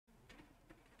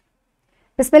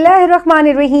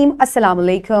Bismillahirrahmanirrahim. Assalamu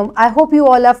alaikum. I hope you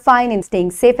all are fine and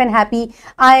staying safe and happy.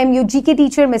 I am your GK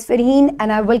teacher, Ms. Farheen,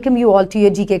 and I welcome you all to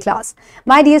your GK class.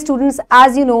 My dear students,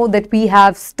 as you know that we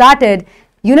have started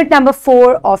unit number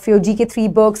 4 of your GK 3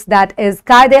 books, that is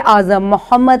Quaid Azam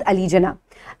Muhammad Ali Jinnah.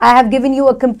 I have given you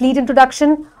a complete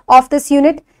introduction of this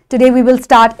unit. Today we will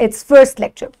start its first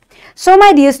lecture. So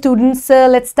my dear students,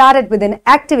 let's start it with an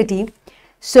activity.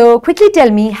 So quickly tell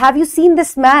me, have you seen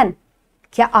this man?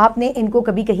 क्या आपने इनको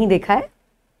कभी कहीं देखा है?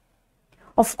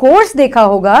 Of course देखा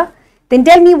होगा. Then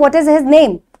tell me what is his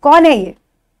name? कौन है ये?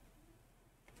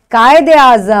 कायद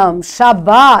आजम.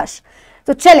 शाबाश.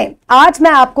 तो चलें, आज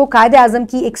मैं आपको कायद आजम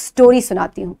की एक स्टोरी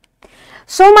सुनाती हूँ.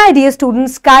 So my dear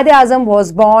students, Quaid Azam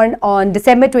was born on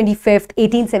December 25th,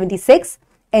 1876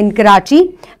 in Karachi,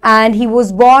 and he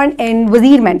was born in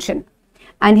Wazir Mansion.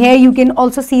 And here you can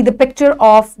also see the picture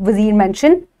of Wazir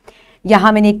Mansion.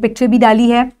 यहाँ मैंने एक picture भी डाली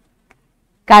है.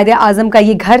 कायद आजम का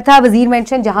ये घर था वजीर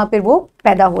मेंशन, जहां पर वो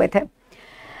पैदा हुए थे.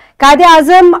 कायद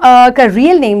आजम का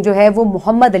रियल नेम जो है वो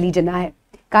मोहम्मद अली जिन्ना है.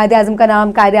 कायद आजम का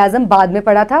नाम कायद आजम बाद में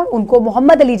पड़ा था. उनको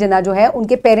मोहम्मद अली जिन्ना जो है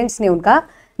उनके पेरेंट्स ने उनका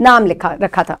नाम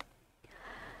रखा था.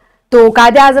 तो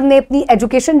कायद आजम ने अपनी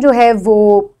एजुकेशन जो है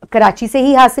वो कराची से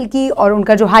ही हासिल की, और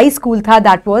उनका जो हाई स्कूल था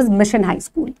that was mission high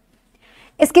school.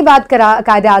 इसके बाद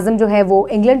कायद आजम जो है वो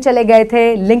इंग्लैंड चले गए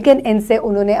थे. लिंकन इन से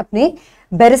उन्होंने अपने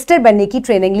बैरिस्टर बनने की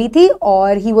ट्रेनिंग ली थी,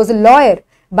 और he was a lawyer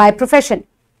by profession.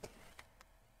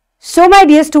 So my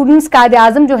dear students, कायद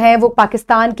आजम जो है वो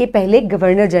पाकिस्तान के पहले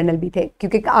गवर्नर जनरल भी थे,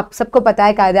 क्योंकि आप सबको पता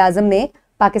है कायद आजम ने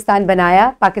पाकिस्तान बनाया,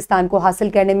 पाकिस्तान को हासिल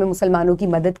करने में मुसलमानों की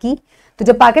मदद की. तो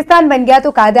जब पाकिस्तान बन गया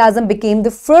तो कायद आजम became the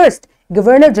first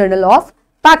governor general of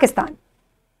Pakistan.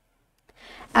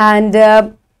 And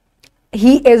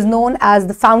he is known as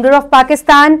the founder of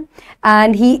Pakistan,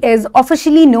 and he is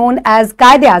officially known as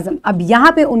Quaid Azam. अब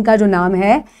यहाँ पे उनका जो नाम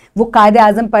है वो Quaid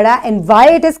Azam पड़ा. And why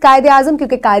it is Quaid Azam?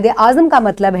 क्योंकि Quaid Azam का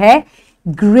मतलब है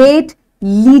great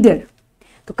leader.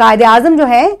 तो Quaid Azam जो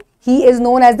है he is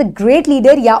known as the great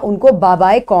leader, या उनको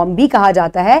बाबाए कौम भी कहा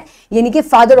जाता है, यानी कि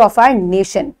father of our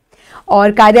nation.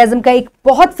 और Quaid Azam का एक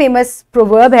बहुत famous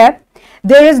proverb है,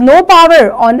 there is no power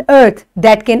on earth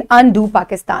that can undo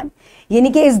Pakistan. यानी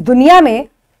कि इस दुनिया में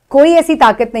कोई ऐसी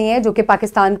ताकत नहीं है जो कि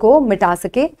पाकिस्तान को मिटा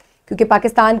सके, क्योंकि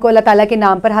पाकिस्तान को अल्लाह ताला के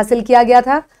नाम पर हासिल किया गया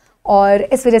था, और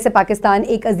इस वजह से पाकिस्तान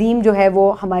एक अजीम जो है वो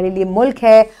हमारे लिए मुल्क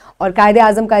है. और कायद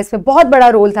आजम का इसमें बहुत बड़ा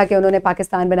रोल था कि उन्होंने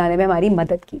पाकिस्तान बनाने में हमारी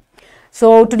मदद की.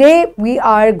 So today we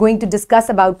are going to discuss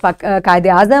about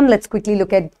Quaid Azam. Let's quickly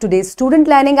look at today's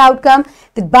student learning outcome.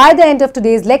 That by the end of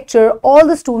today's lecture, all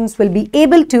the students will be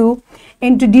able to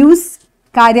introduce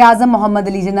Quaid Azam Muhammad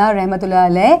Ali Jinnah रहमतुल्लाह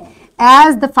अलैह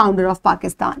as the founder of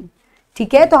Pakistan.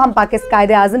 ठीक है, तो हम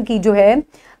कायद आजम की जो है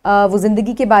वो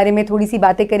जिंदगी के बारे में थोड़ी सी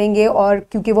बातें करेंगे, और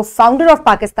क्योंकि वो फाउंडर ऑफ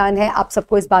पाकिस्तान है, आप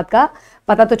सबको इस बात का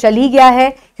पता तो चल ही गया है,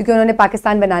 क्योंकि उन्होंने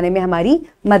पाकिस्तान बनाने में हमारी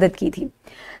मदद की थी.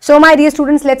 So my dear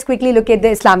students, let's quickly look at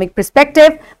the Islamic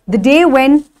perspective. The day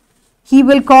when he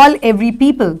will call every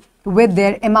people with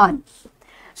their iman.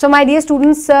 So my dear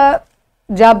students,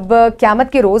 जब क़यामत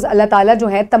के रोज़ अल्लाह ताला जो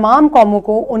है तमाम कौमों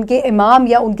को उनके इमाम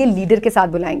या उनके लीडर के साथ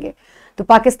बुलाएंगे. तो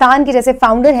पाकिस्तान के जैसे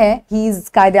फाउंडर हैं ही इज़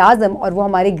कायद आज़म, और वो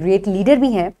हमारे ग्रेट लीडर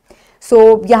भी हैं. सो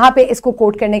यहाँ पे इसको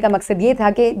कोट करने का मकसद ये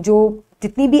था कि जो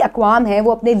जितनी भी अक़वाम है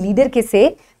वो अपने लीडर के से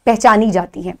पहचानी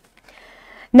जाती हैं.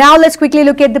 Now let's quickly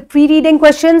look at the pre-reading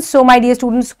questions. So my dear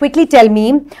students, quickly tell me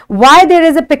why there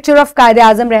is a picture of Quaid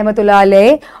Azam रहमतुल्लाह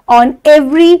अलैह on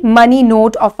every money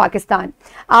note of Pakistan.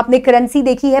 आपने करेंसी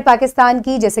देखी है पाकिस्तान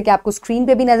की, जैसे कि आपको स्क्रीन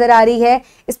पे भी नजर आ रही है,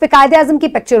 इस पे कायद आजम की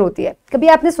पिक्चर होती है. कभी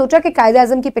आपने सोचा कि कायद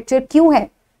आजम की पिक्चर क्यों है?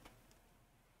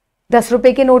 10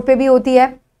 रुपए के नोट पे भी होती है,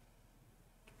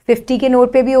 50 के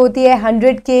नोट पे भी होती है,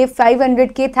 100 के,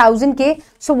 500 के, 1000 के.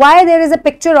 So why there is a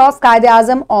picture of Quaid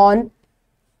Azam on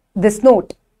this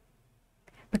note?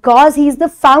 Because he is the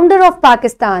founder of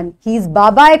Pakistan. He is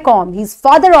Babae Qaum. He is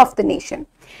father of the nation.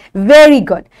 Very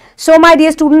good. So my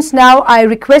dear students, now I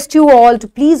request you all to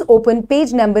please open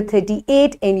page number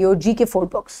 38 in your GK4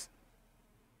 books.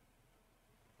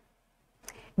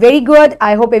 Very good.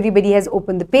 I hope everybody has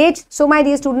opened the page. So my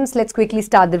dear students, let's quickly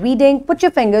start the reading. Put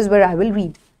your fingers where I will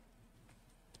read.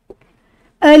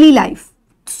 Early life.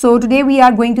 So today we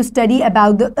are going to study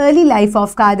about the early life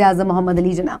of Quaid Azam Muhammad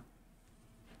Ali Jinnah.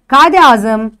 Quaid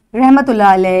Azam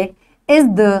रहमतुल्लाह अलैह is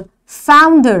the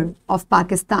founder of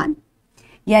Pakistan.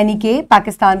 यानी कि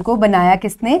पाकिस्तान को बनाया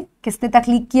किसने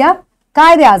तख्लीक किया?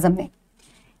 कायद आजम ने.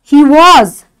 He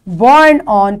was born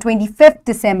on 25th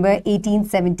December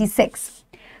 1876.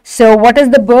 So what is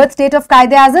the birth date of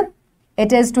Quaid Azam?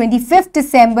 It is 25th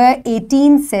December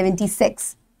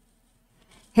 1876.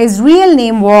 His real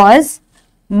name was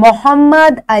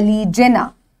Muhammad Ali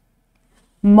Jinnah.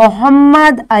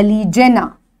 Muhammad Ali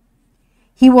Jinnah.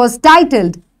 He was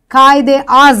titled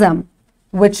Quaid-e-Azam,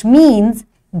 which means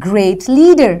great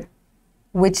leader.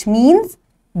 Which means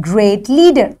great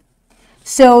leader.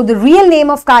 So the real name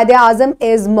of Quaid-e-Azam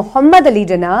is Muhammad Ali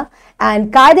Jinnah,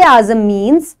 and Quaid-e-Azam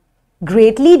means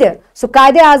great leader. So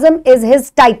Quaid-e-Azam is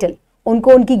his title.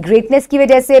 उनको उनकी greatness की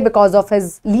वजह से, because of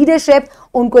his leadership,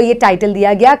 उनको ये title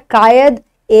दिया गया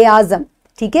Quaid-e-Azam.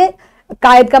 ठीक है?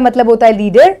 Quaid का मतलब होता है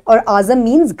leader और Azam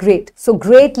means great. So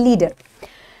great leader.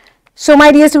 So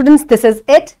my dear students, this is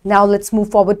it. Now let's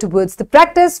move forward towards the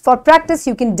practice. For practice,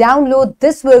 you can download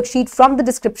this worksheet from the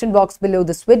description box below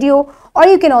this video, or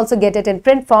you can also get it in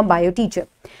print form by your teacher.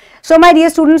 So my dear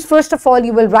students, first of all,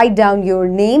 you will write down your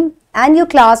name and your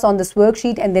class on this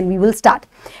worksheet, and then we will start.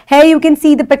 Here you can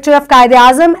see the picture of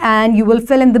Quaid-e-Azam, and you will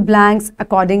fill in the blanks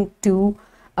according to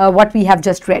what we have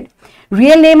just read.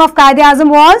 Real name of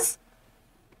Quaid-e-Azam was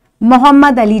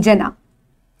Muhammad Ali Jinnah.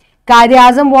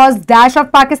 Quaid-e-Azam was dash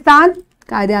of Pakistan.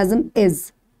 Quaid-e-Azam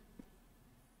is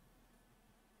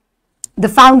the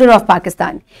founder of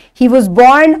Pakistan. He was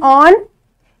born on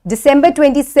December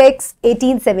 26,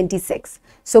 1876.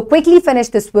 So quickly finish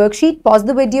this worksheet, pause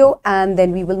the video, and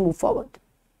then we will move forward.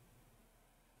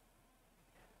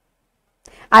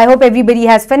 I hope everybody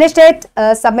has finished it.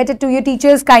 Submit it to your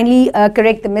teachers. Kindly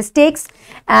correct the mistakes,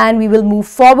 and we will move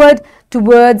forward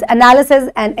towards analysis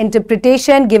and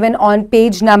interpretation given on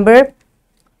page number.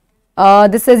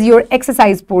 This is your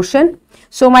exercise portion.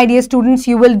 So my dear students,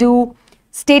 you will do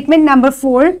statement number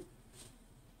 4.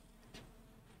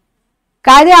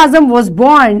 Quaid-e-Azam was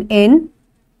born in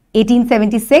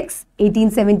 1876,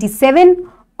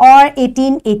 1877 or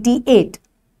 1888.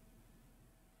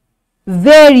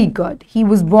 Very good. He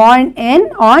was born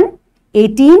on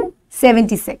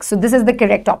 1876. So this is the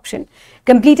correct option.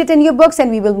 Complete it in your books and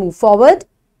we will move forward.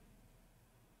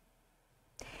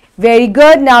 Very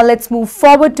good. Now let's move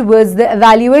forward towards the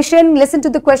evaluation. Listen to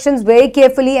the questions very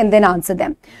carefully and then answer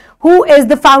them. Who is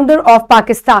the founder of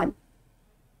Pakistan?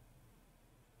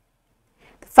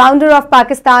 The founder of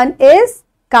Pakistan is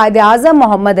Quaid-e-Azam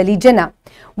Muhammad Ali Jinnah.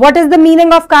 What is the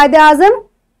meaning of Quaid-e-Azam?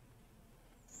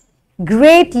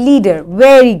 Great leader.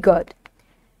 Very good.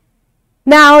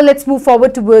 Now let's move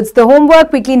forward towards the homework.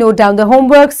 Quickly note down the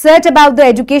homework. Search about the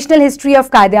educational history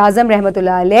of Quaid-e-Azam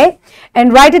Rahmatullah Alayh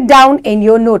and write it down in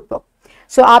your notebook.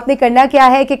 So आपने करना क्या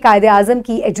है कि Quaid-e-Azam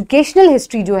की educational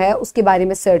history जो है उसके बारे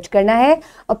में सर्च करना है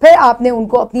और फिर आपने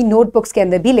उनको अपनी नोटबुक्स के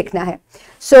अंदर भी लिखना है.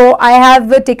 So I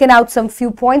have taken out some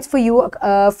few points for you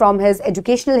from his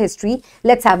educational history.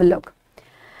 Let's have a look.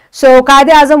 So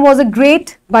Quaid-e-Azam was a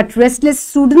great but restless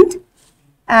student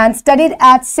and studied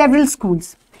at several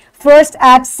schools. First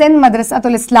at Sindh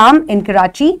Madrasatul Islam in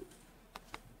Karachi,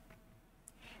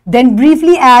 then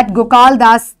briefly at Gokal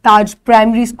Das Taj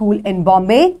Primary School in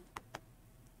Bombay,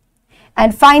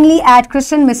 and finally at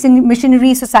Christian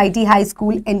Missionary Society High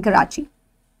School in Karachi.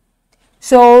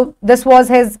 So this was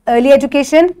his early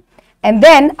education, and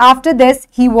then after this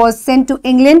he was sent to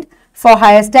England for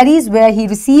higher studies where he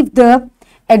received the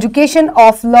education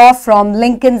of law from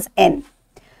Lincoln's Inn.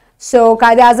 So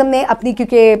Quaid-e-Azam ने अपनी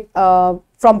क्योंकि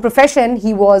from profession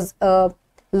he was a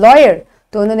lawyer,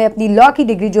 तो उन्होंने अपनी law की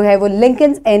degree जो है वो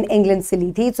Lincoln's Inn England से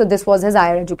ली थी. So this was his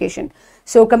higher education.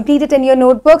 So complete it in your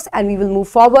notebooks and we will move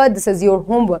forward. This is your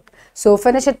homework. So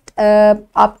finish it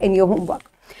up in your homework.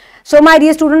 So my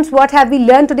dear students, what have we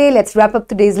learned today? Let's wrap up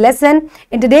today's lesson.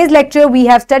 In today's lecture, we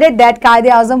have studied that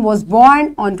Quaid-e-Azam was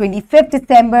born on 25th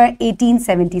December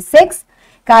 1876.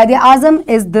 Quaid-e-Azam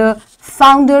is the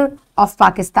founder of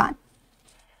Pakistan.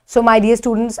 So my dear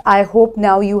students, I hope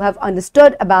now you have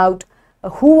understood about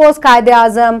who was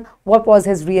Quaid-e-Azam, what was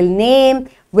his real name,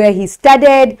 where he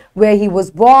studied, where he was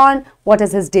born, what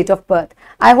is his date of birth.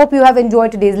 I hope you have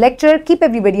enjoyed today's lecture. Keep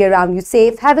everybody around you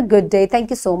safe. Have a good day. Thank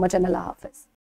you so much and Allah Hafiz.